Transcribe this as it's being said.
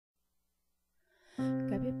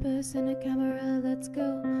Grab your purse and a camera, let's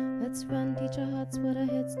go. Let's run, teach our hearts what our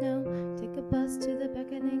heads know. Take a bus to the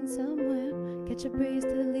beckoning somewhere. Catch a breeze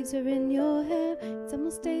till the leaves are in your hair. It's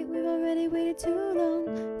almost 8, we've already waited too long.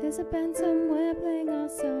 There's a band somewhere playing our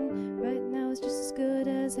song. Right now it's just as good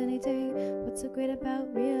as any day. What's so great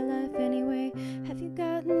about real life anyway? Have you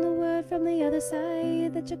gotten the word from the other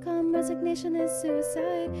side that your calm resignation is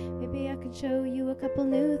suicide? Maybe I could show you a couple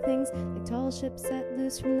new things, like tall ships set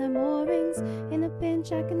loose from their moorings. In a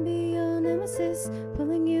pinch I can be your nemesis,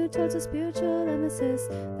 pulling you towards a spiritual emesis.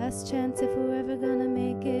 Last chance if we're ever gonna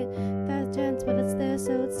make it. Fast chance, but it's there,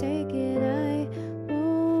 so let's take it. I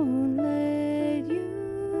won't let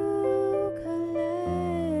you collapse.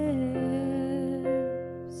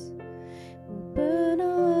 We'll burn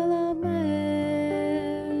all our maps.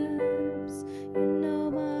 You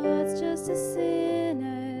know my heart's just a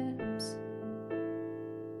synapse.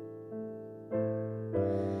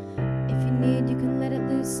 If you need, you can let it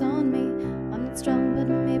loose on me. I'm not strong, but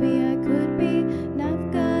maybe I could be. And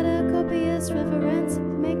I've got a copious reference to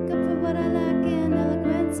make up for what I lack in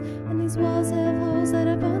eloquence. And these walls have holes that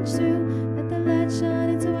I punch through. Let the light shine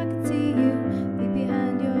in so I can see you. Leave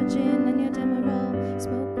behind your gin and your demerol,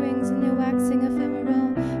 smoke rings and your waxing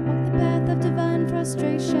ephemeral. Walk the path of divine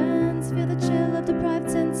frustrations, feel the chill of deprived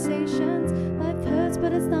sensations. Life hurts,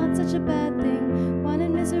 but it's not such a bad thing. Wine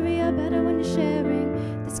and misery are better when you're sharing.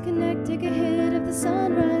 Disconnect, take a hit of the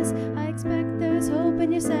sunrise. I expect there's hope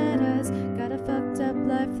in your sad eyes. Got a fucked up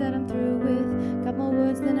life that I'm through with. Got more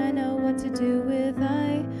words than I know what to do with.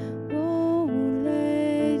 I won't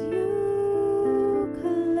let you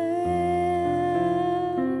collapse.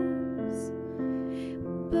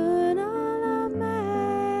 Burn all our maps.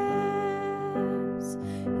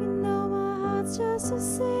 You know my heart's just a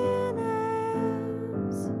synapse.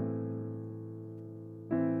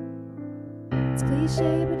 It's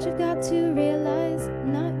cliche, but you've got to realize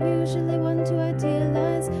I'm not usually one to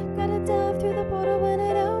idealize. Gotta dive through the portal when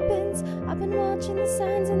it opens. I've been watching the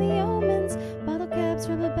signs and the omens. Bottle caps,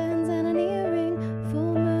 rubber bands, and an earring.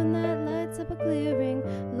 Full moon that lights up a clearing.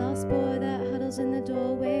 Lost boy that huddles in the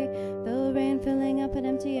doorway. The rain filling up an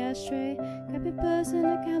empty ashtray. Grab your purse and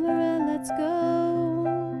a camera, let's go.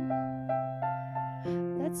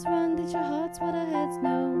 Let's run, teach our hearts what our heads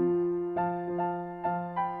know.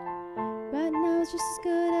 Right now it's just as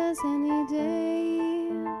good as any day.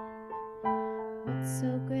 What's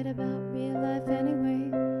so great about real life anyway?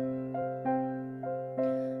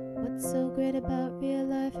 What's so great about real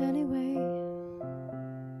life anyway?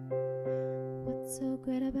 What's so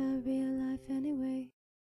great about real life anyway?